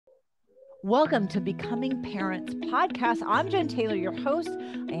Welcome to Becoming Parents podcast. I'm Jen Taylor, your host.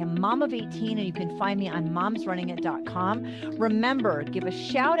 I am mom of 18, and you can find me on momsrunningit.com. Remember, give a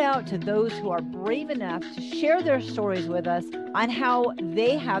shout out to those who are brave enough to share their stories with us on how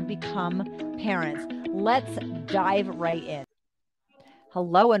they have become parents. Let's dive right in.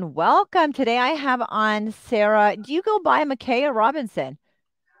 Hello and welcome. Today I have on Sarah. Do you go by Micaiah Robinson?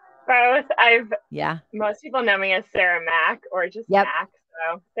 Both. Yeah. Most people know me as Sarah Mack or just Mac.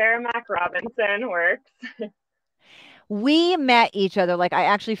 So Sarah Mack Robinson works. We met each other, like I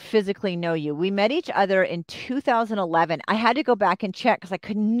actually physically know you. We met each other in 2011. I had to go back and check because I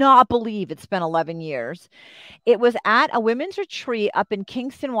could not believe it's been 11 years. It was at a women's retreat up in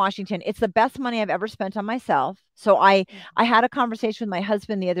Kingston, Washington. It's the best money I've ever spent on myself. So I had a conversation with my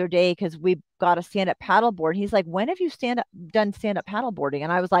husband the other day because we got a stand-up paddleboard. He's like, when have you done stand-up paddleboarding?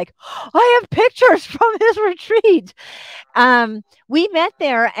 And I was like, I have pictures from this retreat. We met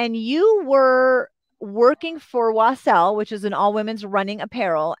there and you were working for Wassail, which is an all women's running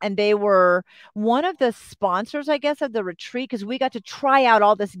apparel. And they were one of the sponsors, I guess, of the retreat because we got to try out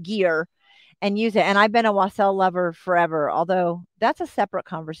all this gear and use it. And I've been a Wassail lover forever, although that's a separate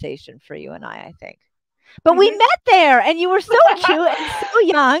conversation for you and I think. But we met there and you were so cute and so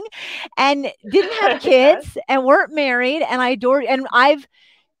young and didn't have kids and weren't married. And I adored, and I've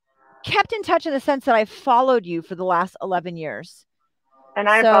kept in touch in the sense that I've followed you for the last 11 years. And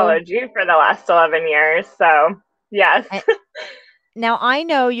I followed you for the last 11 years. So, yes. Now, I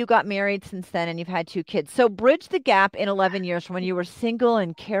know you got married since then and you've had 2 kids. So bridge the gap in 11 years from when you were single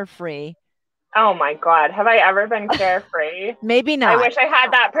and carefree. Oh, my God. Have I ever been carefree? Maybe not. I wish I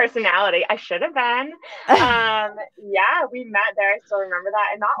had that personality. I should have been. Yeah, we met there. I still remember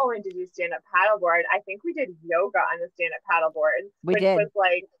that. And not only did you stand up paddleboard, I think we did yoga on the stand up paddleboard. Which was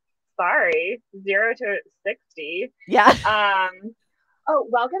like, sorry, 0 to 60. Yeah. Oh,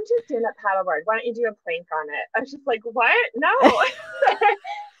 welcome to stand up paddleboard. Why don't you do a plank on it? I was just like, what? No.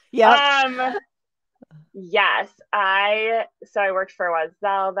 Yeah. Yes. I worked for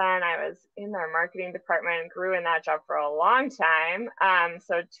Wassail then. I was in their marketing department and grew in that job for a long time.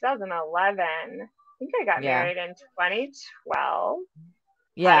 So 2011, I think I got married in 2012.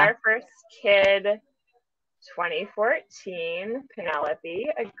 Yeah. Had our first kid 2014, Penelope,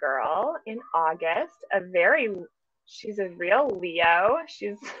 a girl, in August. She's a real Leo.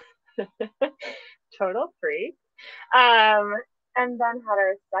 She's total freak. And then had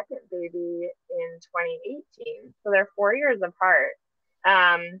our second baby in 2018. So they're 4 years apart.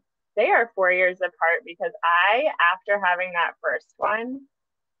 They are 4 years apart because after having that first one,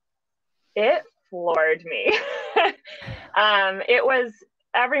 it floored me. It was,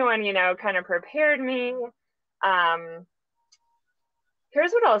 everyone, kind of prepared me.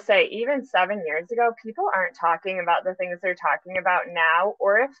 Here's what I'll say. Even 7 years ago, people aren't talking about the things they're talking about now.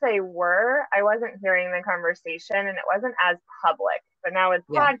 Or if they were, I wasn't hearing the conversation and it wasn't as public. But now with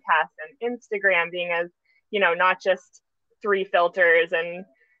podcasts and Instagram being as, not just 3 filters and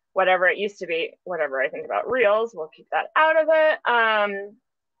whatever it used to be, whatever I think about Reels, we'll keep that out of it.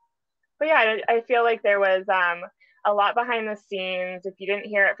 But yeah, I feel like there was a lot behind the scenes. If you didn't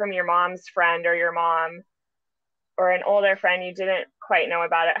hear it from your mom's friend or your mom, or an older friend, you didn't quite know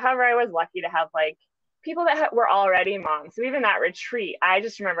about it. However, I was lucky to have people that were already moms. So even that retreat, I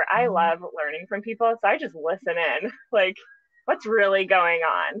just remember I love learning from people. So I just listen in, what's really going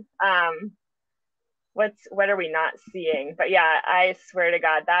on? What are we not seeing? But yeah, I swear to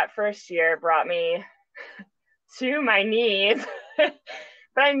God, that first year brought me to my knees, but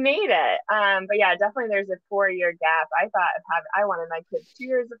I made it. But yeah, definitely there's a 4-year gap. I wanted my kids 2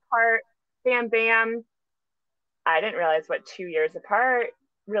 years apart, bam. I didn't realize what 2 years apart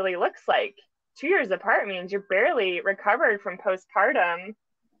really looks like. 2 years apart means you're barely recovered from postpartum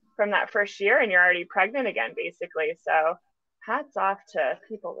from that first year and you're already pregnant again, basically. So hats off to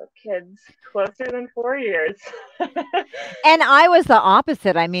people with kids closer than 4 years. And I was the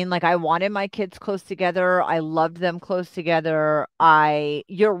opposite. I mean, I wanted my kids close together. I loved them close together.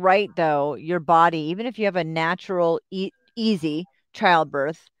 You're right, though. Your body, even if you have a natural, easy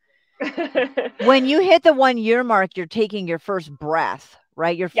childbirth, when you hit the 1 year mark, you're taking your first breath,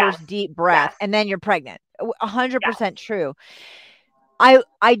 right? Your first deep breath, and then you're pregnant. 100% true.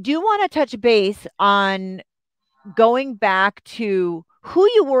 I do want to touch base on going back to who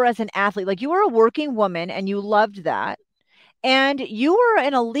you were as an athlete. You were a working woman and you loved that. And you were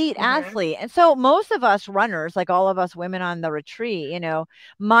an elite athlete. And so most of us runners, all of us women on the retreat,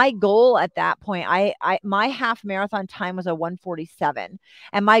 my goal at that point, my half marathon time was a 1:47.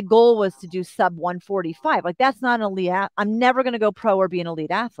 And my goal was to do sub 1:45. That's not an elite. I'm never going to go pro or be an elite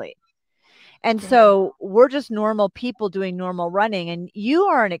athlete. And Mhm. so we're just normal people doing normal running, and you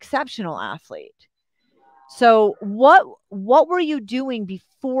are an exceptional athlete. So what were you doing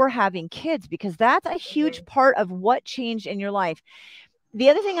before having kids? Because that's a huge Mhm. part of what changed in your life. The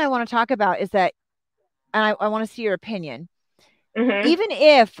other thing I want to talk about is that, and I want to see your opinion. Mhm. Even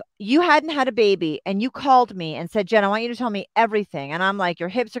if you hadn't had a baby and you called me and said, Jen, I want you to tell me everything. And I'm like, your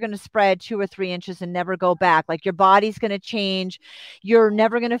hips are going to spread 2 or 3 inches and never go back. Like your body's going to change. You're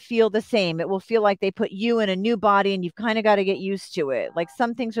never going to feel the same. It will feel like they put you in a new body and you've kind of got to get used to it. Like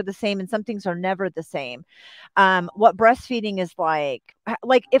some things are the same and some things are never the same. What breastfeeding is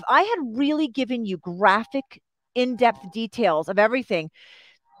like if I had really given you graphic, in-depth details of everything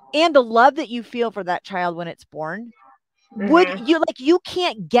and the love that you feel for that child when it's born, would Mhm. you like you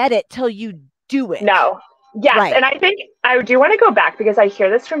can't get it till you do it. No. Yes, Right. and I think I do want to go back because I hear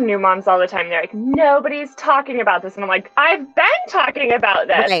this from new moms all the time. They're like, nobody's talking about this, and I'm like, I've been talking about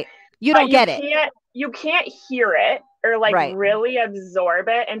this, Right. You but don't get it. you can't hear it or like Right. really absorb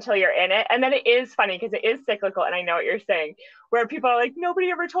it until you're in it. And then it is funny because it is cyclical, and I know what you're saying, where people are like,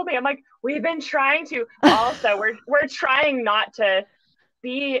 nobody ever told me. I'm like, we've been trying to. Also, we're trying not to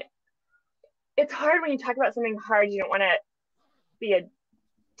be. It's hard when you talk about something hard. You don't want to be a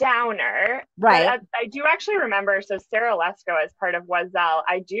downer, but Right. I do actually remember. So Sarah Lesko, as part of Wazelle,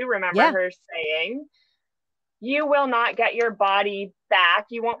 I do remember Yeah. her saying, "You will not get your body back.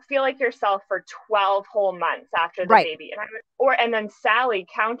 You won't feel like yourself for 12 whole months after the Right. baby." And then Sally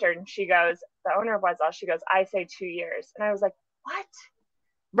countered, and she goes, the owner of Wazelle, she goes, "I say 2 years," and I was like, "What?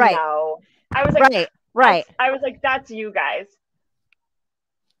 Right. No." I was like, Right. Right. "That's you guys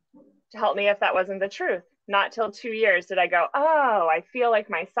to help me if that wasn't the truth." Not till 2 years did I go, oh, I feel like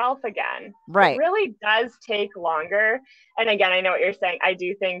myself again. It Right. really does take longer. And again, I know what you're saying. I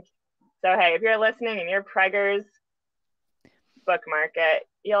do think so. Hey, if you're listening and you're preggers, bookmark it.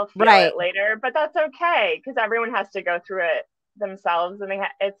 You'll feel Right. it later, but that's okay because everyone has to go through it themselves. And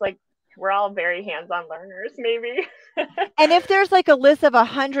it's like we're all very hands on learners, maybe. And if there's like a list of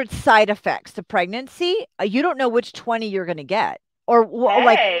 100 side effects to pregnancy, you don't know which 20 you're going to get or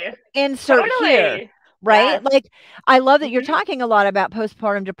like Hey, insert here. totally. Right. Yes. Like, I love that you're Mm-hmm. talking a lot about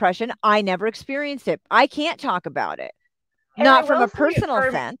postpartum depression. I never experienced it. I can't talk about it, And I not from will a say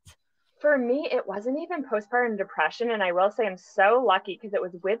personal sense. for me, it wasn't even postpartum depression. And I will say I'm so lucky because it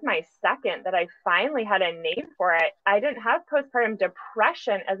was with my second that I finally had a name for it. I didn't have postpartum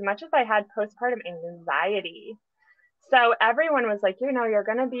depression as much as I had postpartum anxiety. So everyone was like, you're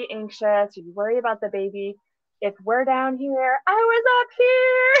going to be anxious. You worry about the baby. If we're down here, I was up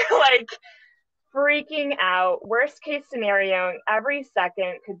here. Like, freaking out. Worst case scenario, every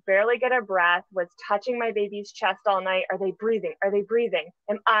second, could barely get a breath, was touching my baby's chest all night. Are they breathing? Are they breathing?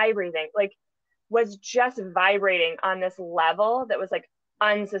 Am I breathing? Like, was just vibrating on this level that was like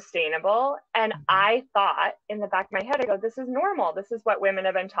unsustainable. And Mhm. I thought in the back of my head, I go, this is normal. This is what women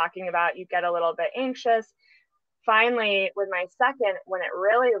have been talking about. You get a little bit anxious. Finally, with my second, when it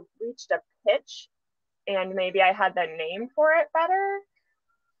really reached a pitch and maybe I had the name for it better,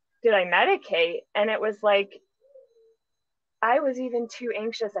 did I medicate? And it was like, I was even too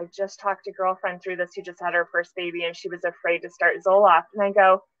anxious. I just talked to a girlfriend through this who just had her first baby and she was afraid to start Zoloft. And I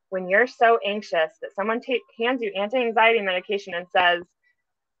go, when you're so anxious that someone hands you anti-anxiety medication and says,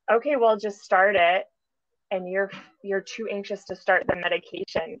 okay, well, just start it. And you're too anxious to start the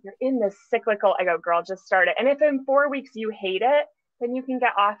medication. You're in this cyclical. I go, girl, just start it. And if in 4 weeks you hate it, then you can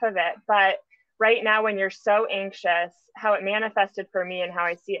get off of it. But right now, when you're so anxious, how it manifested for me and how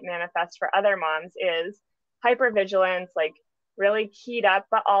I see it manifest for other moms is hypervigilance, like really keyed up,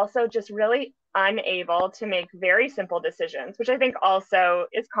 but also just really unable to make very simple decisions, which I think also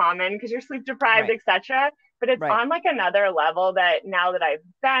is common because you're sleep deprived, Right. etc. But it's Right. on like another level that now that I've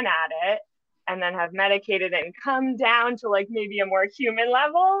been at it and then have medicated and come down to like maybe a more human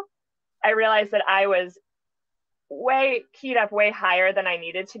level, I realized that I was way keyed up way higher than I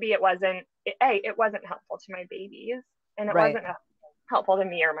needed to be. It wasn't helpful to my babies and it Right. wasn't helpful to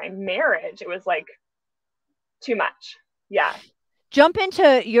me or my marriage. It was like too much. Yeah. Jump into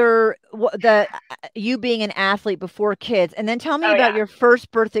the you being an athlete before kids, and then tell me Oh about yeah. your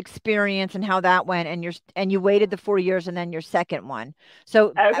first birth experience and how that went, and you waited the 4 years, and then your second one.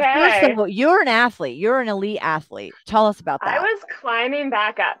 So first of Okay. all, you're an athlete. You're an elite athlete. Tell us about I that. was climbing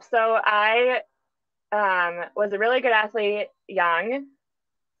back up. So I was a really good athlete young.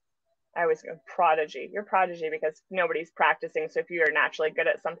 I always go prodigy. You're prodigy because nobody's practicing. So if you're naturally good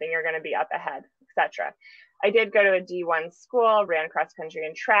at something, you're going to be up ahead, etc. I did go to a D1 school, ran cross country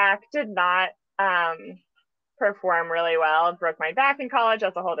and track, did not perform really well, broke my back in college.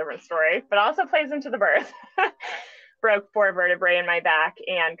 That's a whole different story, but also plays into the birth. broke 4 vertebrae in my back,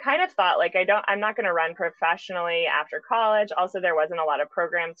 and kind of thought like I'm not going to run professionally after college. Also, there wasn't a lot of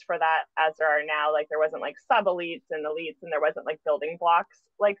programs for that as there are now. Like there wasn't like sub elites and elites, and there wasn't like building blocks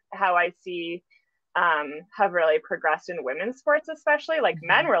like how I see have really progressed in women's sports, especially. Like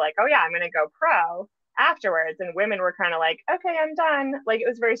men were like, oh yeah, I'm going to go pro afterwards, and women were kind of like, okay, I'm done. Like it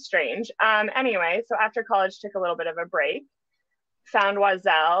was very strange. Anyway, so after college, took a little bit of a break, found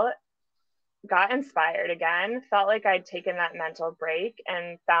Oiselle, got inspired again, felt like I'd taken that mental break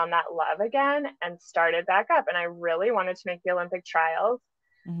and found that love again and started back up. And I really wanted to make the Olympic trials.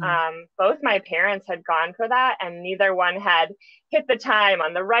 Both my parents had gone for that, and neither one had hit the time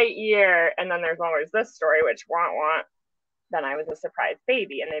on the right year. And then there's always this story, which then I was a surprise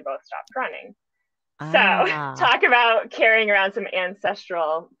baby and they both stopped running. So talk about carrying around some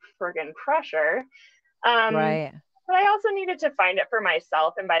ancestral friggin' pressure. Right. But I also needed to find it for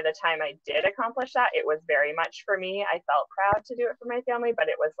myself. And by the time I did accomplish that, it was very much for me. I felt proud to do it for my family, but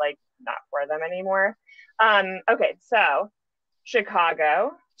it was like not for them anymore. Okay, so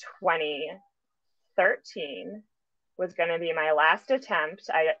Chicago 2013 was going to be my last attempt.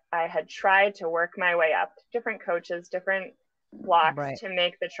 I had tried to work my way up, different coaches, different blocks to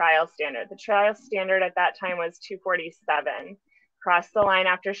make the trial standard. The trial standard at that time was 247. Crossed the line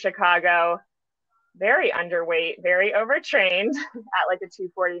after Chicago, very underweight, very overtrained at like a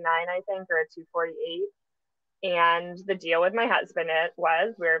 249, I think, or a 248. And the deal with my husband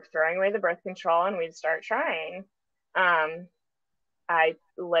was we were throwing away the birth control and we'd start trying. I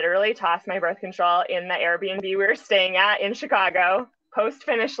literally tossed my birth control in the Airbnb we were staying at in Chicago, post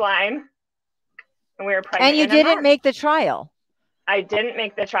finish line. And we were pregnant. And you didn't make the trial. I didn't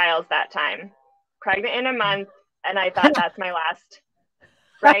make the trials that time. Pregnant in a month. And I thought that's my last.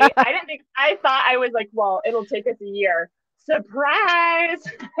 Right? I thought I was like, well, it'll take us a year. Surprise!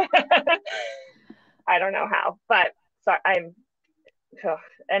 I don't know how, but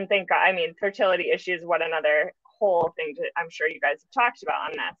and thank God. I mean, fertility issues, what another whole thing I'm sure you guys have talked about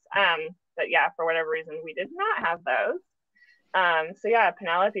on this. But yeah, for whatever reason, we did not have those. So yeah,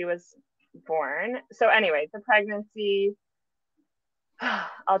 Penelope was born. So anyway, the pregnancy,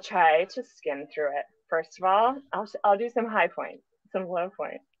 I'll try to skim through it. First of all, I'll do some high points. Some low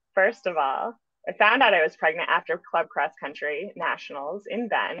points. First of all, I found out I was pregnant after Club Cross Country Nationals in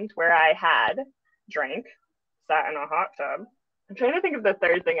Bend, where I had drank, sat in a hot tub. I'm trying to think of the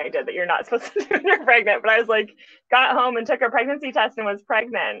third thing I did that you're not supposed to do when you're pregnant, but I was like, got home and took a pregnancy test and was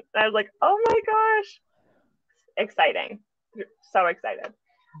pregnant. And I was like, oh my gosh, exciting. So excited.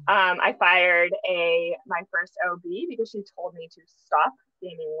 I fired my first OB because she told me to stop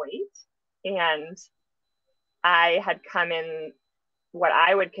gaining weight. And I had come in what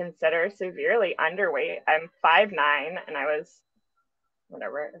I would consider severely underweight. I'm 5'9", and I was,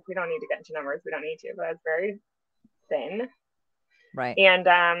 whatever, if we don't need to get into numbers, we don't need to, but I was very thin. Right. And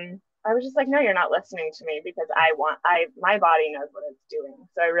I was just like, no, you're not listening to me, because my body knows what it's doing.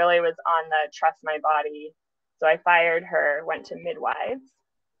 So I really was on the trust my body. So I fired her, went to midwives,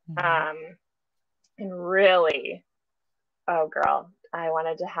 and really, oh girl, I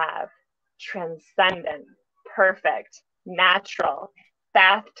wanted to have transcendent, perfect, natural,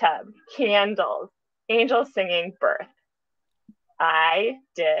 bathtub, candles, angel singing birth. I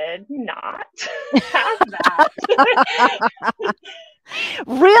did not have that.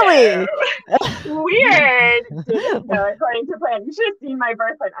 Really? Weird. Didn't go according to plan. You should have seen my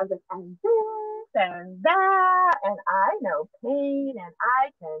birth plan. I was like, I'm this and that, and I know pain, and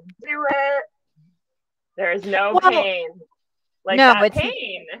I can do it. There's no pain. Like no, that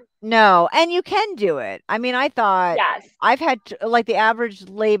pain. No, and you can do it. I mean, I thought I've had like the average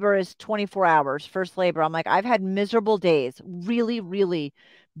labor is 24 hours, first labor. I'm like, I've had miserable days, really, really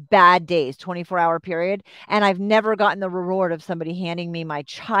bad days, 24-hour period. And I've never gotten the reward of somebody handing me my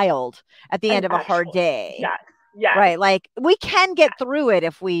child at the end of a hard day. Yes. Yeah. Right. Like we can get through it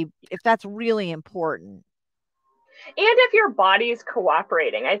if that's really important. And if your body's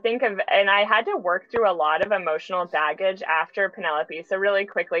cooperating, and I had to work through a lot of emotional baggage after Penelope. So really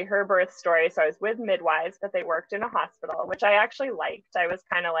quickly, her birth story. So I was with midwives, but they worked in a hospital, which I actually liked. I was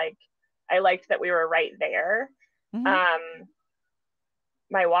kind of like, I liked that we were right there. My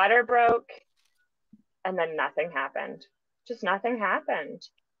water broke and then nothing happened. Just nothing happened.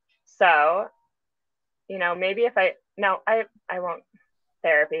 So, maybe if I won't.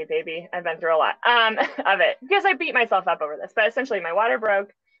 Therapy, baby. I've been through a lot of it because I beat myself up over this, but essentially my water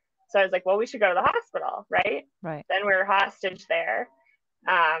broke. So I was like, well, we should go to the hospital. Right. Then we were hostage there.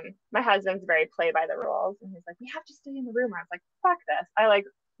 My husband's very play by the rules, and he's like, we have to stay in the room. I was like, fuck this. I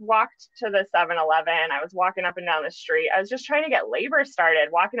walked to the 7-Eleven. I was walking up and down the street. I was just trying to get labor started,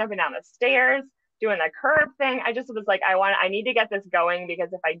 walking up and down the stairs, doing the curve thing. I just was like, I need to get this going,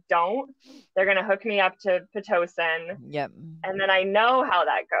 because if I don't, they're going to hook me up to Pitocin. Yep. And then I know how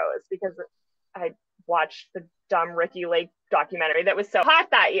that goes, because I watched the dumb Ricky Lake documentary that was so hot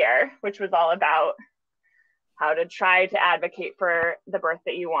that year, which was all about how to try to advocate for the birth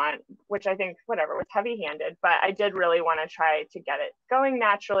that you want, which I think, whatever, was heavy-handed. But I did really want to try to get it going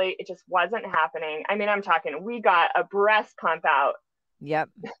naturally. It just wasn't happening. I mean, I'm talking, we got a breast pump out. Yep.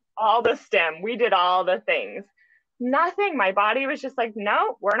 All the stim. We did all the things. Nothing. My body was just like,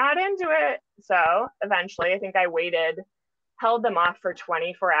 no, we're not into it. So eventually, I think I held them off for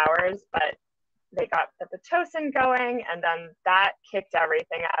 24 hours, but they got the Pitocin going, and then that kicked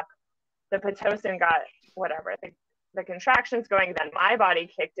everything up. The Pitocin got whatever, the contractions going, then my body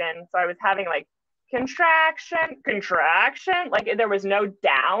kicked in. So I was having like contraction, like there was no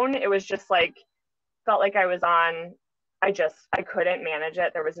down. It was just like, felt like I was on, I couldn't manage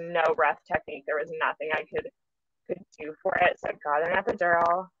it. There was no breath technique. There was nothing I could do for it. So I got an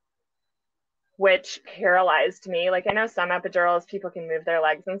epidural, which paralyzed me. Like, I know some epidurals, people can move their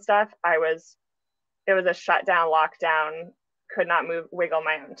legs and stuff. It was a shutdown, lockdown, could not wiggle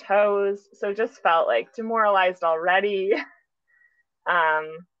my own toes. So just felt like demoralized already.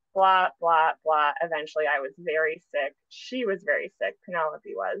 Blah, blah, blah. Eventually I was very sick. She was very sick.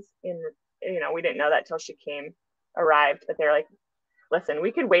 Penelope was we didn't know that till she arrived, but they're like, listen,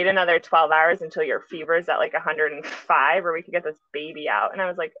 we could wait another 12 hours until your fever's at like 105, or we could get this baby out. And I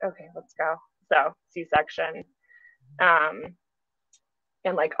was like, okay, let's go. So C-section.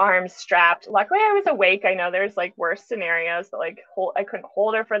 And like arms strapped. Luckily I was awake. I know there's like worse scenarios, but like I couldn't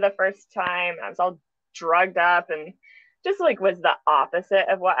hold her for the first time. I was all drugged up, and just like was the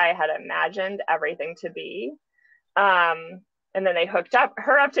opposite of what I had imagined everything to be. And then they hooked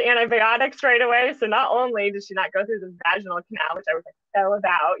her up to antibiotics right away. So not only did she not go through the vaginal canal, which I was like so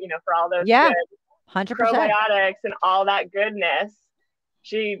about, for all those good 100% probiotics and all that goodness,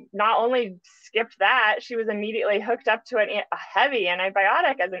 she not only skipped that, she was immediately hooked up to a heavy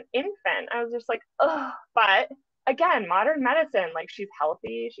antibiotic as an infant. I was just like, oh, but again, modern medicine, like, she's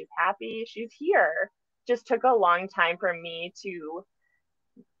healthy, she's happy, she's here. Just took a long time for me to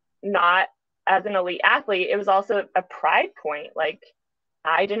not, as an elite athlete, it was also a pride point. Like,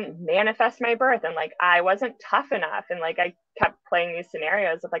 I didn't manifest my birth, and like, I wasn't tough enough. And like, I kept playing these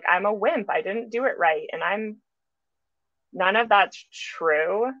scenarios of like, I'm a wimp, I didn't do it right. And none of that's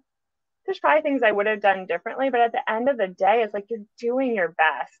true. There's probably things I would have done differently, but at the end of the day, it's like, you're doing your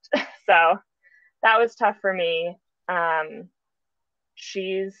best. So that was tough for me.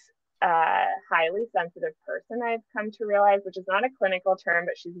 She's a highly sensitive person, I've come to realize, which is not a clinical term,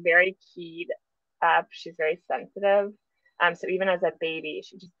 but she's very keyed up. She's very sensitive. So even as a baby,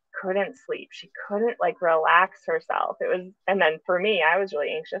 she just couldn't sleep. She couldn't like relax herself. And then for me, I was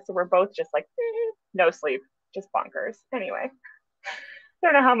really anxious. So we're both just like, no sleep. Just bonkers. Anyway, I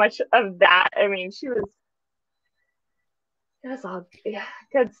don't know how much of that. I mean, it was all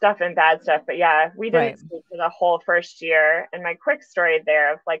good stuff and bad stuff. But yeah, we didn't sleep for the whole first year. And my quick story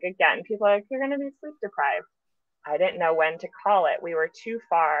there of like, again, people are like, you're going to be sleep deprived. I didn't know when to call it. We were too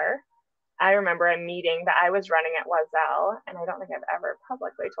far. I remember a meeting that I was running at Oiselle, and I don't think I've ever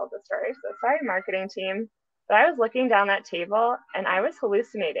publicly told the story. So sorry, marketing team. But I was looking down that table and I was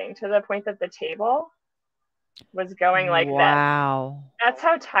hallucinating to the point that the table was going like this. Wow. That's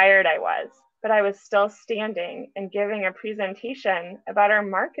how tired I was. But I was still standing and giving a presentation about our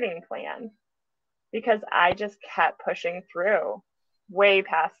marketing plan, because I just kept pushing through way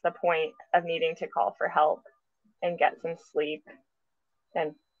past the point of needing to call for help and get some sleep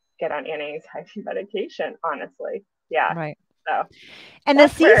and get on anti-anxiety medication, honestly. Yeah. Right. So, and the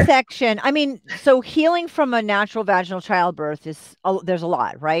C-section, I mean, so healing from a natural vaginal childbirth there's a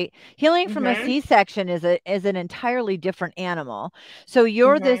lot, right? Healing from a C-section is an entirely different animal. So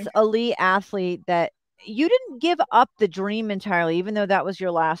you're this elite athlete that you didn't give up the dream entirely, even though that was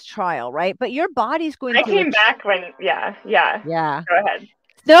your last trial, right? But your body's going to. I came back when, yeah. Go ahead.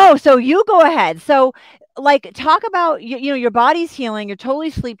 No, so you go ahead. So like, talk about, your body's healing. You're totally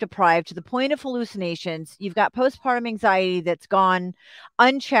sleep deprived to the point of hallucinations. You've got postpartum anxiety that's gone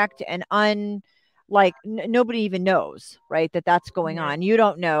unchecked and nobody even knows, right? That's going on. You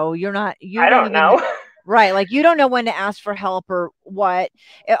don't know. I don't know. Right. Like, you don't know when to ask for help or what.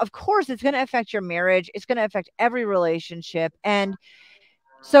 Of course, it's going to affect your marriage. It's going to affect every relationship. And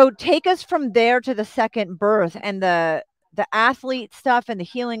so take us from there to the second birth and the athlete stuff and the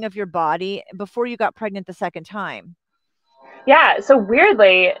healing of your body before you got pregnant the second time. Yeah. So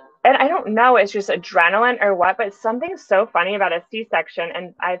weirdly, and I don't know, it's just adrenaline or what, but something so funny about a C-section,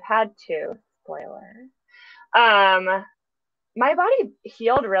 and I've had two, spoiler. my body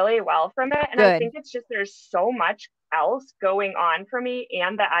healed really well from it. And I Good. think it's just there's so much else going on for me,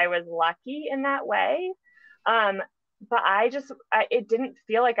 and that I was lucky in that way. Um, but it didn't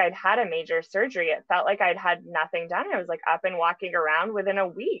feel like I'd had a major surgery. It felt like I'd had nothing done. I was like up and walking around within a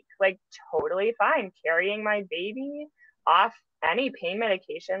week, like totally fine, carrying my baby off any pain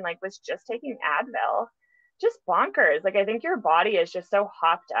medication, like was just taking Advil. Just bonkers. Like I think your body is just so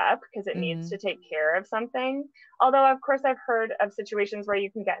hopped up because it needs Mm, to take care of something. Although, of course, I've heard of situations where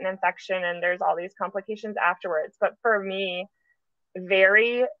you can get an infection and there's all these complications afterwards. But for me,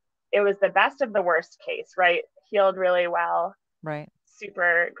 very, it was the best of the worst case, right? Healed really well, right.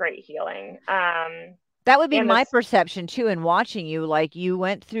 super great healing. That would be And my this, perception too in watching you. Like you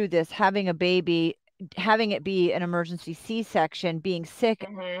went through this having a baby, having it be an emergency C-section, being sick,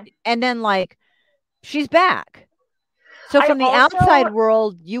 mhm. and then like she's back. So I from the outside also,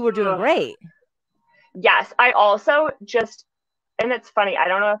 world, you were doing ugh, great. yes, I also just, and it's funny, I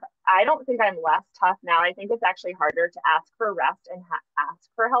don't know if, I don't think I'm less tough now. I think it's actually harder to ask for rest and ask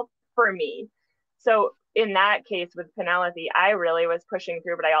for help for me. So in that case with Penelope, I really was pushing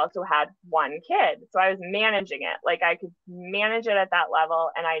through, but I also had one kid. So I was managing it. Like I could manage it at that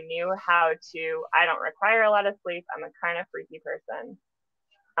level, and I knew how to, I don't require a lot of sleep. I'm a kind of freaky person,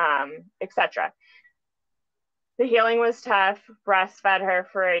 etc. The healing was tough. Breastfed her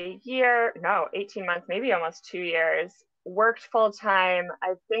for a year, no, 18 months, maybe almost 2 years. Worked full time.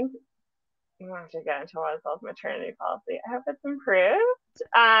 I think I'm gonna have to get into what's called maternity policy. I hope it's improved.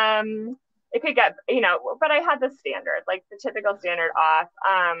 It could get, but I had the standard, like the typical standard off.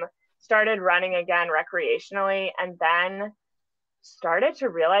 Started running again recreationally, and then started to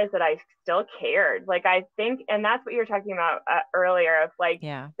realize that I still cared. Like I think, and that's what you were talking about earlier of like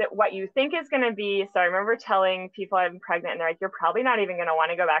Yeah. that what you think is going to be. So I remember telling people I'm pregnant, and they're like, "You're probably not even going to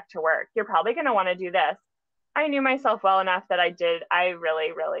want to go back to work. You're probably going to want to do this." I knew myself well enough that I did. I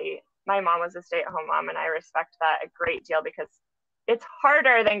really, really, my mom was a stay-at-home mom, and I respect that a great deal because it's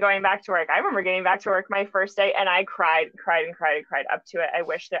harder than going back to work. I remember getting back to work my first day, and I cried, cried, and cried, and cried up to it. I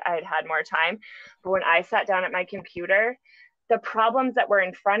wish that I had had more time. But when I sat down at my computer, the problems that were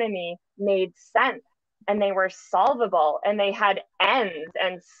in front of me made sense, and they were solvable, and they had ends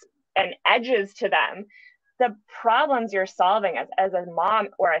and edges to them. The problems you're solving as a mom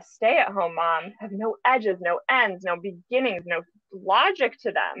or a stay-at-home mom have no edges, no ends, no beginnings, no logic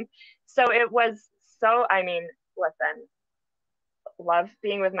to them. So it was so, I mean, listen, love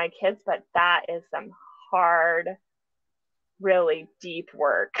being with my kids, but that is some hard, really deep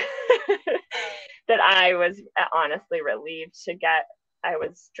work that I was honestly relieved to get. I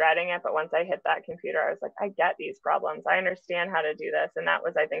was dreading it, but once I hit that computer, I was like, I get these problems. I understand how to do this. And that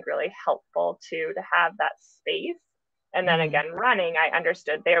was, I think, really helpful too, to have that space. And then Hmm. again, running, I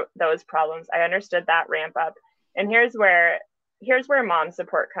understood those problems. I understood that ramp up. And here's where mom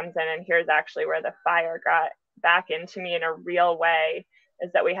support comes in. And here's actually where the fire got back into me in a real way,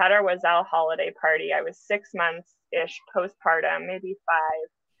 is that we had our Wazelle holiday party. I was 6 months ish postpartum, maybe 5,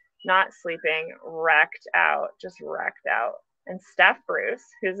 not sleeping, wrecked out, just wrecked out. And Steph Bruce,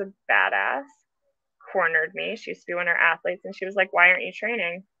 who's a badass, cornered me. She's doing her athletes, and she was like, "Why aren't you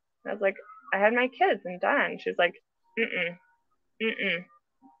training?" And I was like, "I had my kids and done." She's like, "Mm-mm, mm-mm,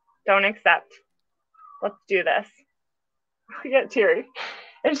 don't accept. Let's do this." I get teary.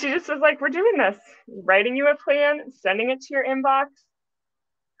 And she just was like, "We're doing this. Writing you a plan, sending it to your inbox.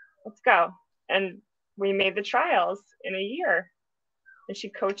 Let's go." And we made the trials in a year. And she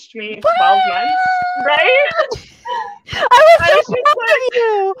coached me What? 12 months, right? I was I was so just like, proud of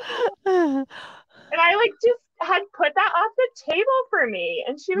you. and I like just had put that off the table for me.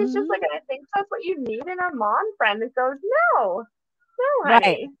 And she was just Mhm. like, I think that's what you need in a mom friend that goes, no, no, Right.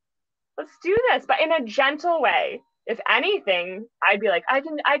 honey, let's do this, but in a gentle way. If anything, I'd be like, I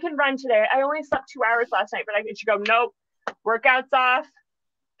can run today. I only slept 2 hours last night, but I could. She go, nope, workouts off,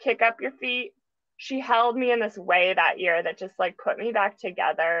 kick up your feet. She held me in this way that year that just like put me back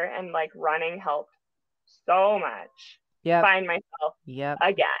together, and like running helped so much Yep. find myself Yep.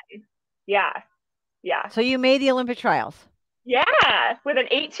 again. Yeah. Yeah. So you made the Olympic trials. Yeah. With an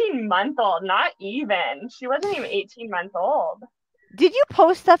 18-month-old, not even. She wasn't even 18 months old. Did you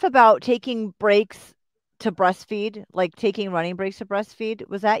post stuff about taking breaks to breastfeed, like taking running breaks to breastfeed?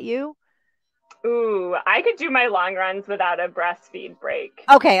 Was that you? Ooh, I could do my long runs without a breastfeed break.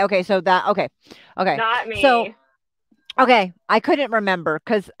 Okay, okay, so that okay. Okay. Not So, me. okay, I couldn't remember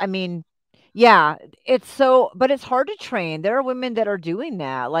cuz I mean, yeah, it's so but it's hard to train. There are women that are doing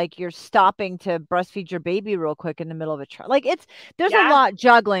that. Like you're stopping to breastfeed your baby real quick in the middle of a like it's there's a Yeah. lot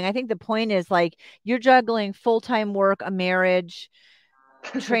juggling. I think the point is like you're juggling full-time work, a marriage,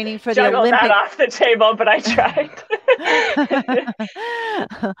 training for the juggled that Olympic. off the table, but I tried.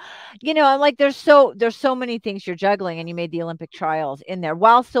 I'm like, there's so many things you're juggling, and you made the Olympic trials in there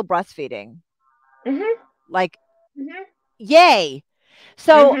while still breastfeeding. Mm-hmm. Like, Mm-hmm. yay.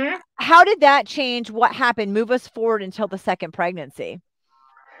 So Mm-hmm. how did that change? What happened? Move us forward until the second pregnancy.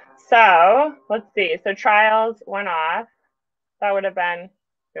 So let's see. So trials went off. That would have been,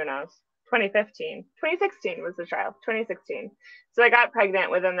 who knows, 2015. 2016 was the trial, 2016. So I got pregnant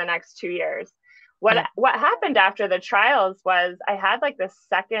within the next 2 years. What happened after the trials was I had like the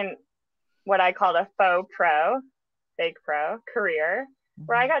second, what I called a fake pro career,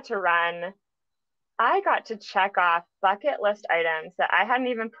 where I got to check off bucket list items that I hadn't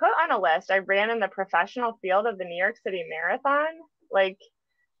even put on a list. I ran in the professional field of the New York City Marathon. Like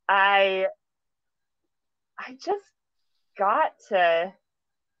I just got to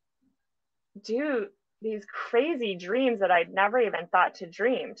do these crazy dreams that I'd never even thought to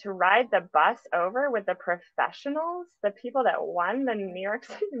dream, to ride the bus over with the professionals, the people that won the New York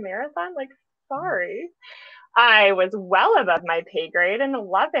City Marathon. Like, sorry. I was well above my pay grade and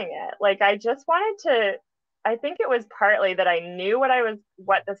loving it. Like, I just wanted to, I think it was partly that I knew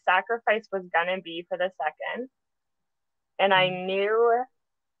what the sacrifice was going to be for the second. And I knew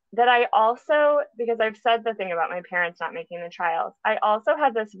that I also, because I've said the thing about my parents not making the trials, I also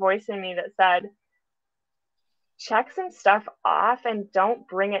had this voice in me that said, check some stuff off and don't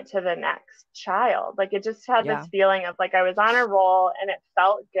bring it to the next child. Like, it just had this feeling of like I was on a roll and it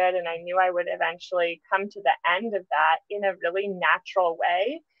felt good, and I knew I would eventually come to the end of that in a really natural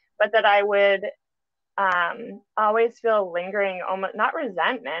way, but that I would always feel lingering, almost not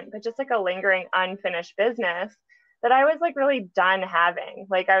resentment, but just like a lingering unfinished business that I was like really done having.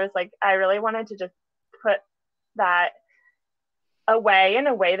 Like, I was like, I really wanted to just put that away in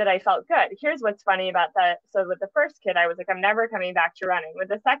a way that I felt good. Here's what's funny about that. So with the first kid, I was like, I'm never coming back to running. With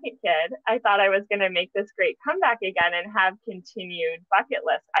the second kid, I thought I was going to make this great comeback again and have continued bucket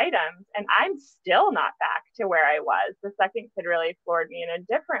list items. And I'm still not back to where I was. The second kid really floored me in a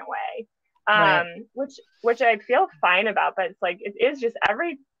different way. Right. Which I feel fine about, but it's like, it is just,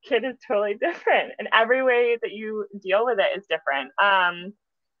 every kid is totally different, and every way that you deal with it is different.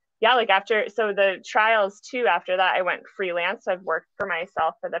 Like so the trials too, after that, I went freelance. I've worked for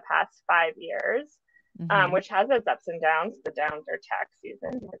myself for the past 5 years, which has its ups and downs. The downs are tax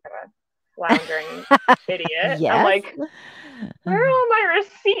season. Like, I'm a floundering idiot. Yes. I'm like, where are all my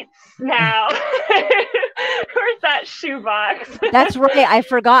receipts now? Where's that shoebox? That's right. I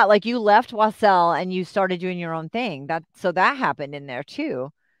forgot. Like, you left Wassail and you started doing your own thing. So that happened in there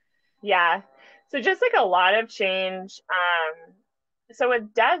too. Yeah. So just like a lot of change. So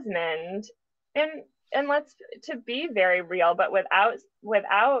with Desmond, and let's, to be very real, but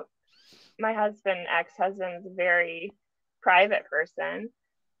without my ex-husband's very private person,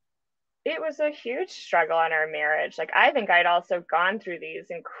 it was a huge struggle in our marriage. Like, I think I'd also gone through these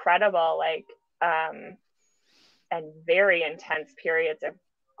incredible, like, and very intense periods of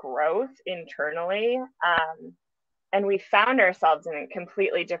growth internally. And we found ourselves in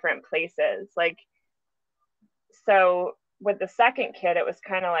completely different places. Like, so with the second kid, it was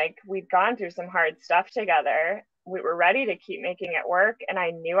kind of like we'd gone through some hard stuff together. We were ready to keep making it work. And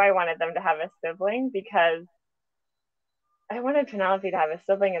I knew I wanted them to have a sibling, because I wanted Penelope to have a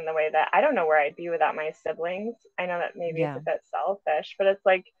sibling in the way that I don't know where I'd be without my siblings. I know that maybe it's a bit selfish, but it's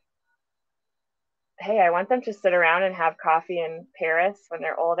like, hey, I want them to sit around and have coffee in Paris when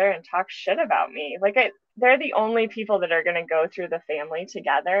they're older and talk shit about me. Like, they're the only people that are going to go through the family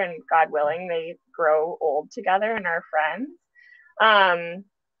together, and God willing, they grow old together and are friends. And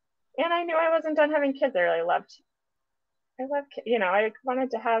I knew I wasn't done having kids. I love, I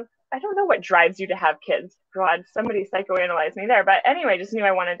wanted to have, I don't know what drives you to have kids. God, somebody psychoanalyzed me there. But anyway, I just knew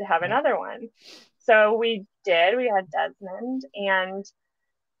I wanted to have another one. So we had Desmond, and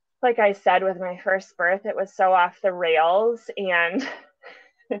like I said, with my first birth, it was so off the rails. And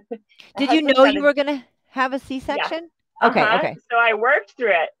did you know you were going to have a C-section? Yeah. Okay. So I worked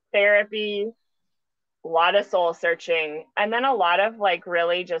through it. Therapy, a lot of soul searching, and then a lot of like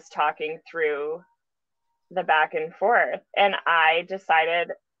really just talking through the back and forth. And I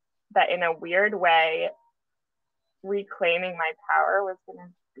decided that in a weird way, reclaiming my power was going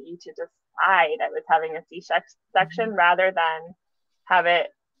to be to decide I was having a C-section rather than have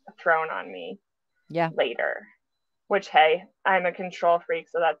it thrown on me later. Which, hey, I'm a control freak,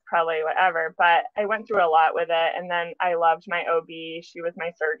 so that's probably whatever. But I went through a lot with it. And then I loved my OB. She was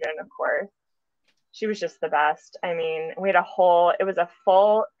my surgeon, of course. She was just the best. I mean, it was a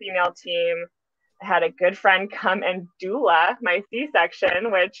full female team. I had a good friend come and doula my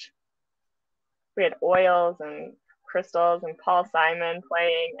C-section, which we had oils and crystals and Paul Simon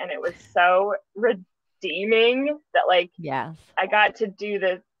playing, and it was so redeeming that like Yes. I got to do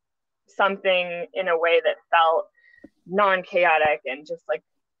something in a way that felt non-chaotic and just like,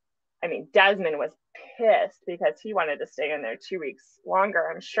 I mean, Desmond was pissed because he wanted to stay in there 2 weeks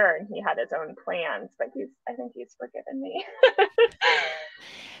longer, I'm sure, and he had his own plans, but I think he's forgiven me.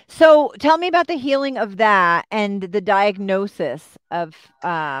 So tell me about the healing of that and the diagnosis of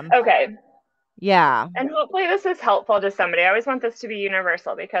Okay. Yeah. And hopefully this is helpful to somebody. I always want this to be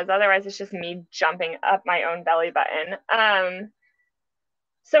universal because otherwise it's just me jumping up my own belly button.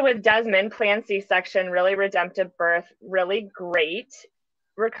 So with Desmond, planned C-section, really redemptive birth, really great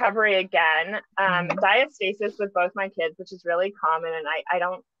recovery again. Diastasis with both my kids, which is really common, and I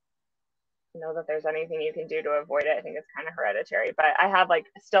don't know that there's anything you can do to avoid it. I think it's kind of hereditary, but I have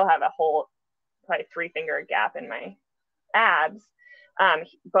still have a whole probably 3-finger gap in my abs.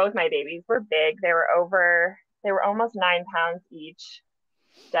 Both my babies were big. They were almost 9 pounds each.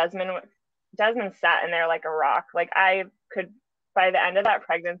 Desmond sat in there like a rock. Like I could, by the end of that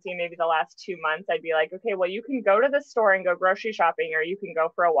pregnancy, maybe the last 2 months, I'd be like, okay, well, you can go to the store and go grocery shopping, or you can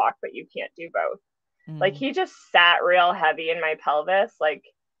go for a walk, but you can't do both. Like he just sat real heavy in my pelvis. Like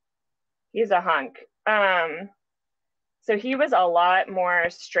he's a hunk. So he was a lot more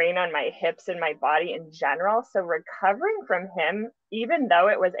strain on my hips and my body in general. So recovering from him, even though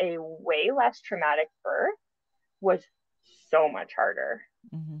it was a way less traumatic birth, was so much harder.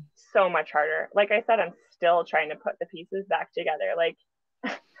 So much harder. Like I said, I'm still trying to put the pieces back together. Like,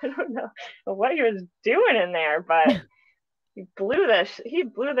 I don't know what he was doing in there, but he blew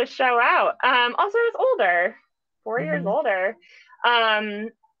the show out. Also, he was older, 4 years older.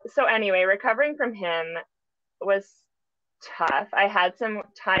 So anyway, recovering from him was tough. I had some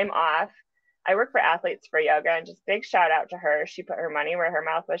time off. I work for Athletes for Yoga, and just big shout out to her. She put her money where her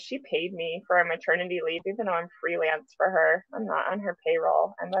mouth was. She paid me for a maternity leave, even though I'm freelance for her. I'm not on her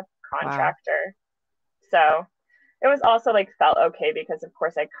payroll. I'm a contractor. Wow. So it was also felt okay because of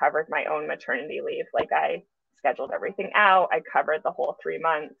course I covered my own maternity leave. Like I scheduled everything out. I covered the whole 3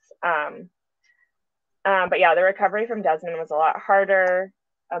 months. But yeah, the recovery from Desmond was a lot harder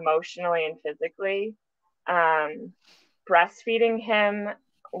emotionally and physically. Breastfeeding him,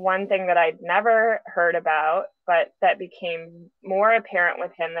 one thing that I'd never heard about, but that became more apparent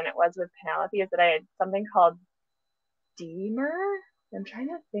with him than it was with Penelope, is that I had something called DMER. I'm trying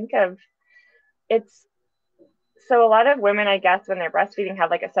to think of it's. So a lot of women, I guess, when they're breastfeeding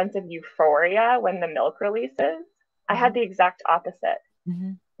have a sense of euphoria when the milk releases. I had the exact opposite.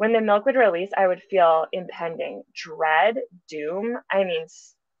 When the milk would release, I would feel impending dread, doom. I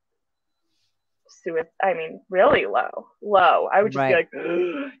mean, really low. I would just be like,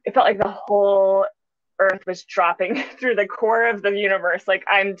 it felt like the whole earth was dropping through the core of the universe. Like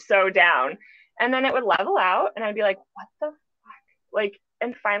I'm so down. And then it would level out and I'd be like, what the fuck?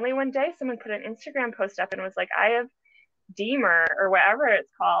 And finally one day someone put an Instagram post up and was like, I have DMER or whatever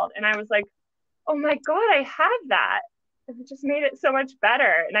it's called. And I was like, oh my God, I have that. And it just made it so much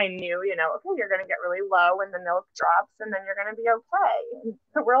better. And I knew, okay, you're going to get really low when the milk drops and then you're going to be okay. And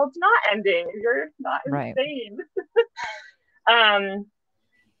the world's not ending. You're not insane.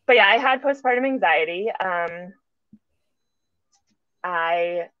 But yeah, I had postpartum anxiety.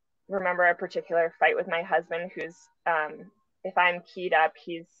 I remember a particular fight with my husband who's, if I'm keyed up,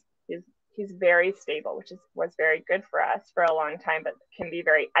 he's very stable, which was very good for us for a long time, but can be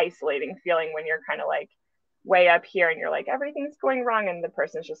very isolating feeling when you're kind of way up here and you're like, everything's going wrong. And the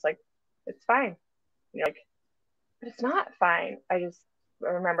person's just like, it's fine. And you're like, but it's not fine. I just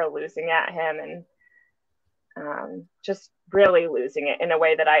remember losing at him and just really losing it in a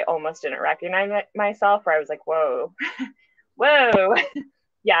way that I almost didn't recognize myself, where I was like, whoa, whoa.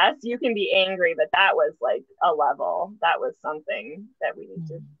 Yes, you can be angry, but that was a level. That was something that we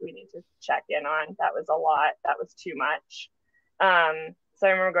need to check in on. That was a lot. That was too much. So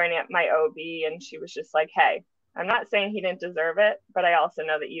I remember going to my OB and she was just like, hey, I'm not saying he didn't deserve it, but I also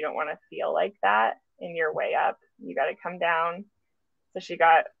know that you don't want to feel like that in your way up. You got to come down. So she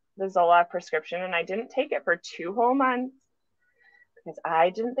got the Zoloft prescription and I didn't take it for 2 whole months because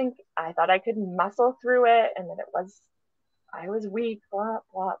I thought I could muscle through it and that I was weak, blah,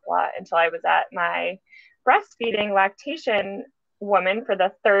 blah, blah, until I was at my breastfeeding lactation woman for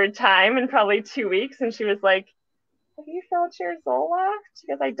the 3rd time in probably 2 weeks. And she was like, have you filled your Zoloft?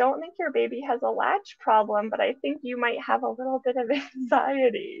 Because I don't think your baby has a latch problem, but I think you might have a little bit of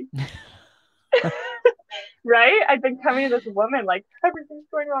anxiety. Right? I've been coming to this woman like, everything's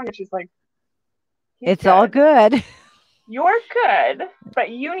going wrong. And she's like, it's good. All good. You're good,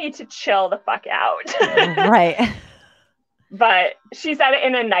 but you need to chill the fuck out. Right. But she said it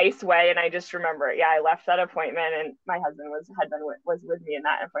in a nice way, and I just remember, yeah, I left that appointment, and my husband was with me in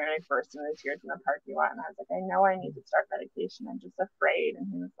that appointment. I burst into tears in the parking lot, and I was like, I know I need to start medication. I'm just afraid, and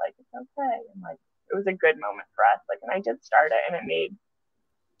he was like, it's okay, and like it was a good moment for us. Like, and I did start it, and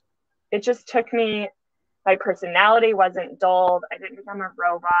it just took me. My personality wasn't dulled. I didn't become a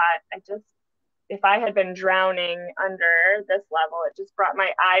robot. If I had been drowning under this level, it just brought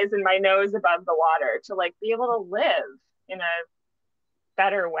my eyes and my nose above the water to like be able to live in a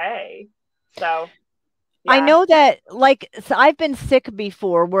better way. So I know that, like, so I've been sick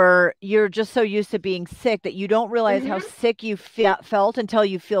before where you're just so used to being sick that you don't realize how sick you felt until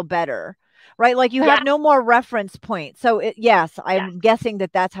you feel better, right? Like you have no more reference point. So, yes, I'm guessing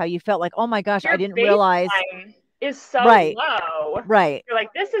that that's how you felt like, oh my gosh, your I didn't realize. Is so Right. low. Right. You're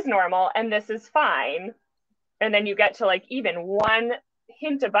like, this is normal and this is fine. And then you get to like even one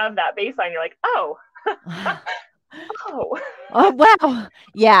hint above that baseline. You're like, oh, oh wow.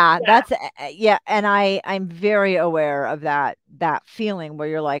 Yeah, that's and I'm very aware of that feeling where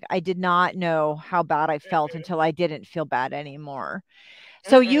you're like, I did not know how bad I felt until I didn't feel bad anymore.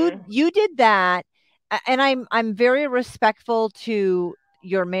 So you did that, and I'm very respectful to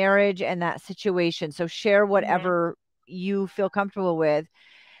your marriage and that situation. So share whatever you feel comfortable with.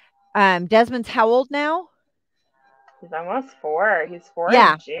 Desmond's how old now? He's almost 4. He's 4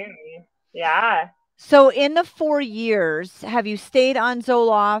 in June. Yeah. So in the 4 years, have you stayed on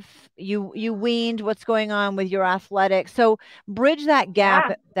Zoloft? You weaned. What's going on with your athletics? So bridge that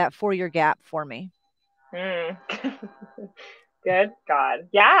gap, that 4-year gap for me. Good God.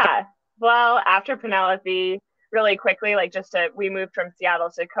 Yeah. Well, after Penelope, really quickly, like we moved from Seattle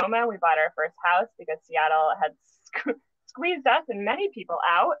to Tacoma. We bought our first house because Seattle had squeezed us and many people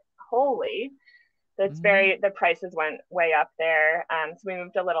out. Holy. That's the prices went way up there. So we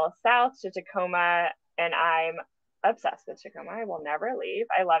moved a little south to Tacoma, and I'm obsessed with Tacoma. I will never leave.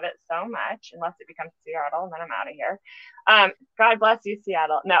 I love it so much, unless it becomes Seattle, and then I'm out of here. God bless you,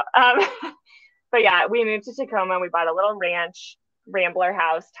 Seattle. No. But yeah, we moved to Tacoma. We bought a little ranch, Rambler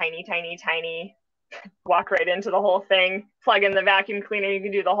house, tiny, tiny, tiny. Walk right into the whole thing, plug in the vacuum cleaner. You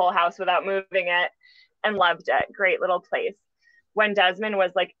can do the whole house without moving it, and loved it. Great little place. When Desmond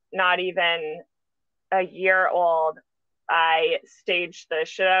was like not even a year old, I staged the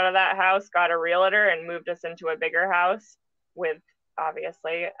shit out of that house, got a realtor, and moved us into a bigger house with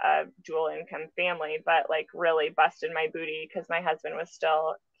obviously a dual income family, but like really busted my booty because my husband was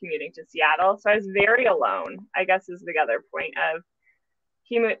still commuting to Seattle. So I was very alone, I guess is the other point of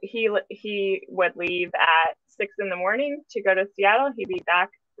he would leave at 6 a.m. to go to Seattle. He'd be back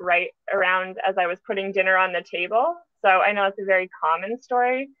right around as I was putting dinner on the table. So I know it's a very common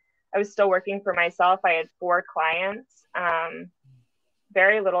story. I was still working for myself. I had 4 clients,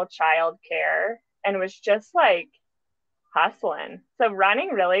 very little child care, and was just like hustling. So running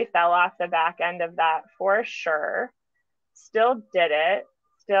really fell off the back end of that for sure. Still did it.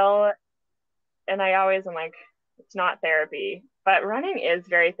 And I always am like, it's not therapy, but running is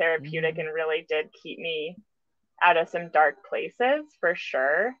very therapeutic and really did keep me out of some dark places for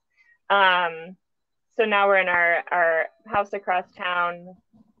sure. So now we're in our house across town.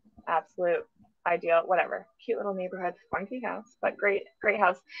 Absolute ideal, whatever, cute little neighborhood, funky house, but great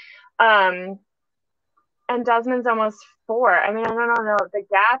house. And Desmond's almost 4. I mean, I don't know, the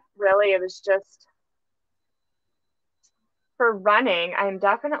gap really, it was just for running. I'm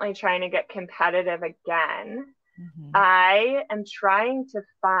definitely trying to get competitive again. I am trying to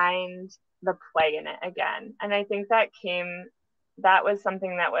find the play in it again, and I think that was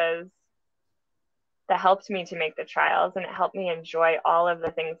something that helped me to make the trials, and it helped me enjoy all of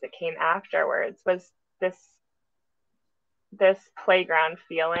the things that came afterwards. Was this playground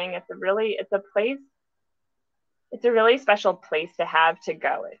feeling. It's a really special place to have to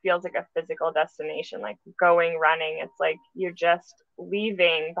go. It feels like a physical destination, like going running. It's like you're just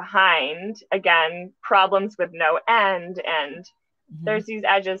leaving behind, again, problems with no end, and there's these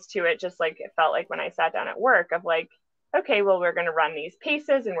edges to it, just like it felt like when I sat down at work of like, okay, well, we're going to run these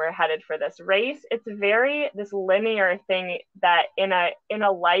paces and we're headed for this race. It's this linear thing that in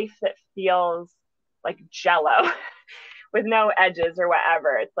a life that feels like jello with no edges or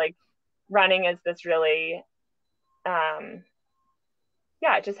whatever. It's like running is this really,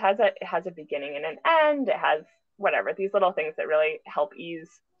 it just has a beginning and an end. It has whatever, these little things that really help ease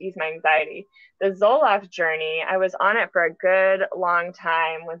my anxiety. The Zoloft journey, I was on it for a good long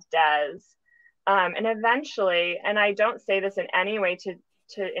time with Des. And eventually, and I don't say this in any way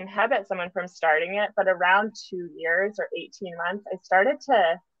to inhibit someone from starting it, but around 2 years or 18 months, I started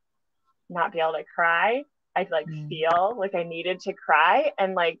to not be able to cry. I'd feel like I needed to cry.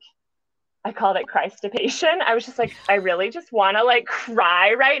 And like, I called it Christipation. I was just like, I really just want to like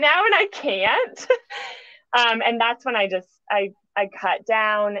cry right now and I can't. And that's when I cut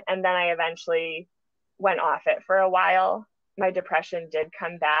down, and then I eventually went off it for a while. My depression did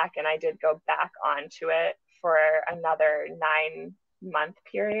come back, and I did go back onto it for another 9 month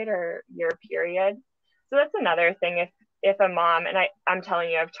period or year period. So that's another thing. If a mom, and I'm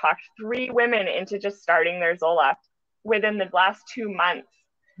telling you, I've talked 3 women into just starting their Zoloft within the last 2 months,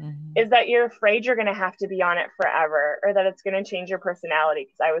 Mm-hmm. is that you're afraid you're going to have to be on it forever, or that it's going to change your personality.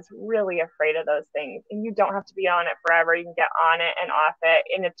 Because I was really afraid of those things. And you don't have to be on it forever. You can get on it and off it.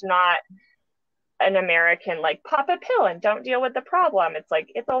 And it's not an American like pop a pill and don't deal with the problem. It's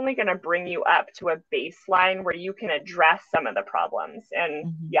like it's only going to bring you up to a baseline where you can address some of the problems. And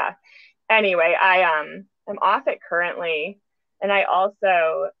Mm-hmm. yeah. Anyway, I'm off it currently. And I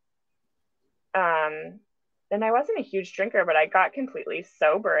also and I wasn't a huge drinker, but I got completely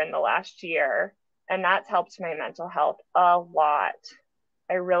sober in the last year, and that's helped my mental health a lot.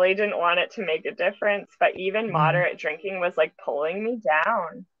 I really didn't want it to make a difference, but even Mm-hmm. moderate drinking was like pulling me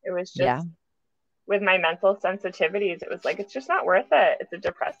down. It was Yeah. just with my mental sensitivities, it was like it's just not worth it. It's a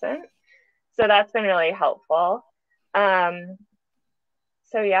depressant. So that's been really helpful. Um,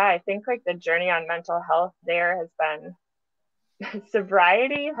 so yeah, I think like the journey on mental health there has been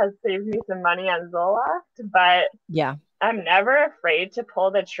sobriety has saved me some money on Zoloft, but Yeah. I'm never afraid to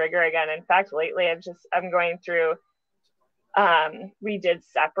pull the trigger again. In fact, lately I'm going through we did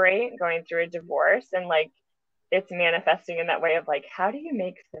separate, going through a divorce, and like it's manifesting in that way of like how do you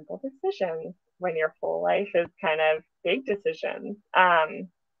make simple decisions when your whole life is kind of big decisions.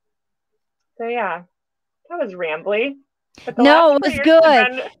 So yeah, that was rambly. But the last No, it four was years have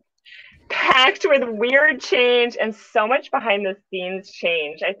good. been packed with weird change and so much behind the scenes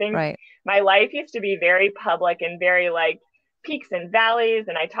change. I think Right. my life used to be very public and very like peaks and valleys,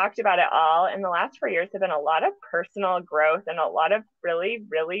 and I talked about it all. And the last 4 years have been a lot of personal growth and a lot of really,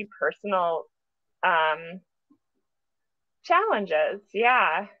 really personal um, challenges.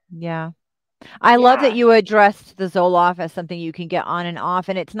 Yeah. Yeah. I love that Yeah. you addressed the Zoloft as something you can get on and off,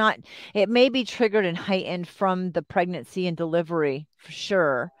 and it's not, it may be triggered and heightened from the pregnancy and delivery for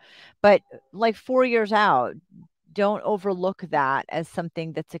sure. But like 4 years out, don't overlook that as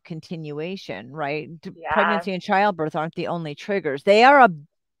something that's a continuation, right? Yeah. Pregnancy and childbirth aren't the only triggers. They are a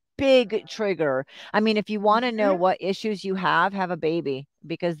big trigger. I mean, if you want to know Mm-hmm. what issues you have a baby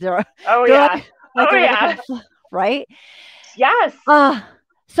because they're Oh, they're yeah. Oh, they're going to come yeah. right? Yes. Uh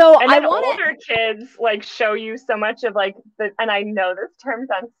so And I then want to older kids like show you so much of like and I know this term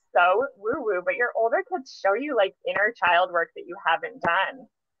sounds so woo woo, but your older kids show you like inner child work that you haven't done.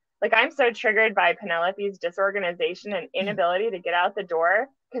 Like I'm so triggered by Penelope's disorganization and inability to get out the door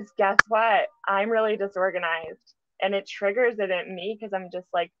because guess what? I'm really disorganized, and it triggers it in me because I'm just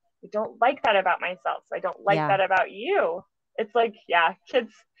like, I don't like that about myself. So I don't like yeah. that about you. It's like, yeah,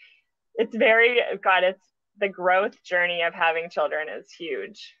 kids, it's very, God, it's the growth journey of having children is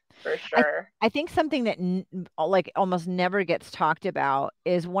huge for I sure. I think something that like almost never gets talked about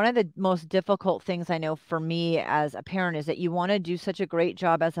is one of the most difficult things I know for me as a parent is that you want to do such a great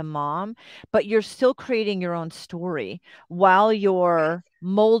job as a mom, but you're still creating your own story while you're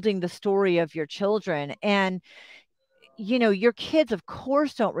molding the story of your children. And your kids of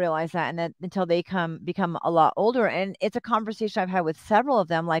course don't realize that and that until they become a lot older, and it's a conversation I've had with several of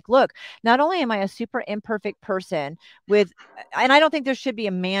them, like, look, not only am I a super imperfect person with, and I don't think there should be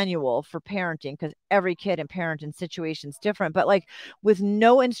a manual for parenting because every kid and parent and situation's different, but like with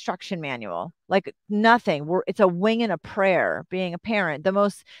no instruction manual, like nothing, it's a wing and a prayer being a parent.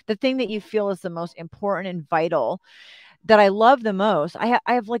 The thing that you feel is the most important and vital, that I love the most, I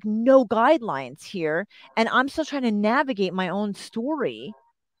have like no guidelines here, and I'm still trying to navigate my own story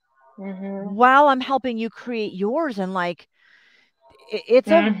Mm-hmm. while I'm helping you create yours. And like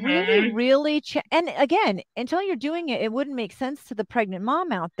it's a really, Mm-hmm. really and again, until you're doing it, it wouldn't make sense to the pregnant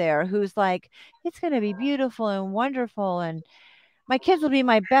mom out there who's like, it's going to be beautiful and wonderful, and my kids will be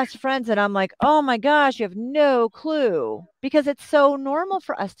my best friends. And I'm like, oh my gosh, you have no clue, because it's so normal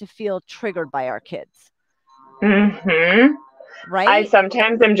for us to feel triggered by our kids, Mm-hmm. I right?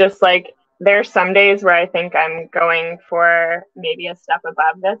 sometimes am just like, there's some days where I think I'm going for maybe a step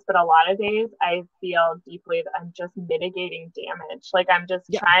above this, but a lot of days I feel deeply that I'm just mitigating damage. Like I'm just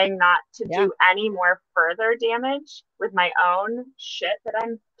Yeah. trying not to Yeah. do any more further damage with my own shit that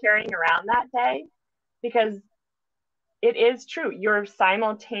I'm carrying around that day, because it is true. You're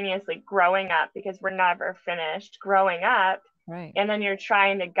simultaneously growing up because we're never finished growing up. Right. And then you're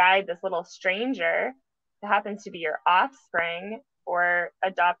trying to guide this little stranger that happens to be your offspring or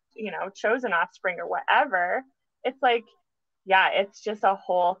adopt, chosen offspring or whatever. It's like yeah, it's just a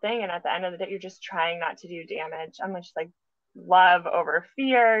whole thing. And at the end of the day, you're just trying not to do damage. I'm just like, love over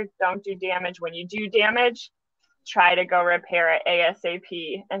fear. Don't do damage. When you do damage, try to go repair it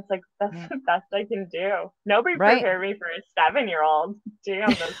ASAP. And it's like, that's Yeah. the best I can do. Nobody Right. prepared me for a 7-year-old. Damn,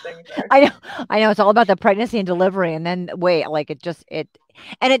 those things are I know, I know it's all about the pregnancy and delivery and then wait, like and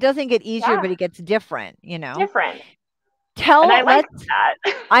it doesn't get easier, yeah, but it gets different, you know. different. And I Tell like let's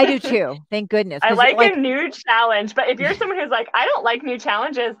I do that. too. Thank goodness. I Because like a like new challenge, but if you're someone who's like, I don't like new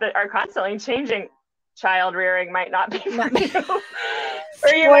challenges that are constantly changing, child rearing might not be for not, you.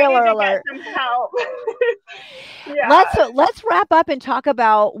 Or you might need spoiler to get alert. some help. Let's Yeah. let's wrap up and talk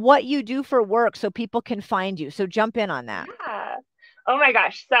about what you do for work so people can find you. So jump in on that. Yeah. Oh my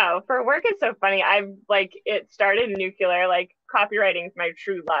gosh. So for work, it's so funny. I've like, it started nuclear, like copywriting is my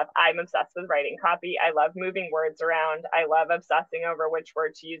true love. I'm obsessed with writing copy. I love moving words around. I love obsessing over which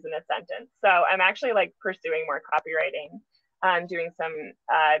word to use in a sentence. So I'm actually like pursuing more copywriting. I'm doing some,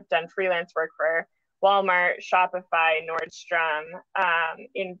 I've done freelance work for Walmart, Shopify, Nordstrom,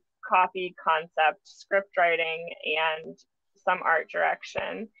 in copy, concept, script writing, and some art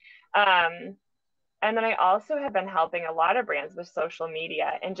direction. Um, and then I also have been helping a lot of brands with social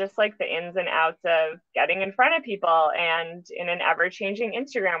media and just like the ins and outs of getting in front of people and in an ever changing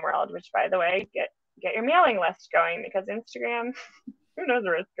Instagram world, which by the way, get your mailing list going because Instagram, who knows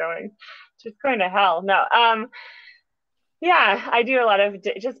where it's going? It's just going to hell. No. Yeah, I do a lot of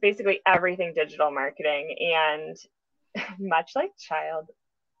just basically everything digital marketing, and much like child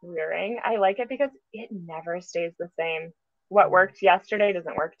rearing, I like it because it never stays the same. What worked yesterday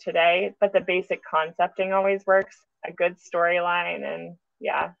doesn't work today, but the basic concepting always works. A good storyline and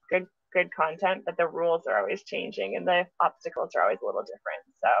yeah, good content, but the rules are always changing and the obstacles are always a little different.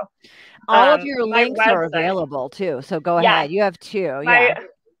 So, All of your my links are website, available too. So go yes, ahead. You have two. Yeah. my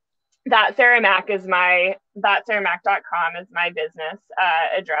that Sarah Mac is my that sarahmac.com is my business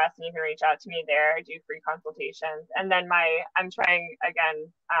address, and you can reach out to me there. I do free consultations, and then I'm trying again.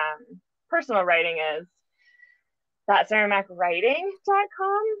 Personal writing is that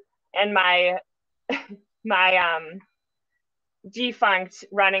sarahmacwriting.com, and my defunct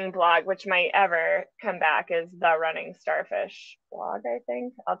running blog, which might ever come back, is the Running Starfish blog. I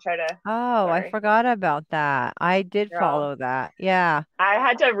think I'll try to. Oh, I Sorry, forgot about that. I did girl. follow that. Yeah. I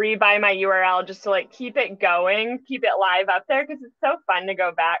had to rebuy my URL just to like keep it going, keep it live up there because it's so fun to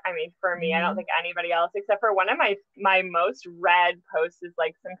go back. I mean, for me, I don't Hmm. think anybody else except for one of my most read posts is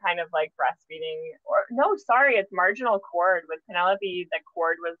like some kind of like breastfeeding or no, sorry, it's marginal cord with Penelope. The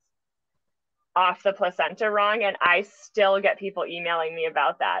cord was off the placenta wrong, and I still get people emailing me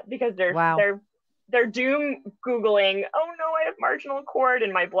about that because Wow. they're doom googling. Oh no, I have marginal cord,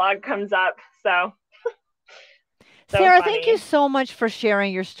 and my blog comes up. So so Sarah, thank you funny. so much for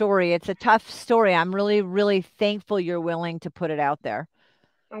sharing your story. It's a tough story. I'm really, really thankful you're willing to put it out there.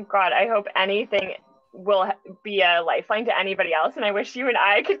 Oh God, I hope anything will be a lifeline to anybody else. And I wish you and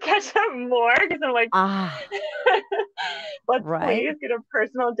I could catch up more because I'm like, Ah, let's right. please get a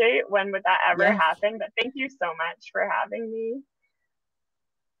personal date. When would that ever Yes. happen? But thank you so much for having me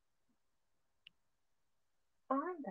on.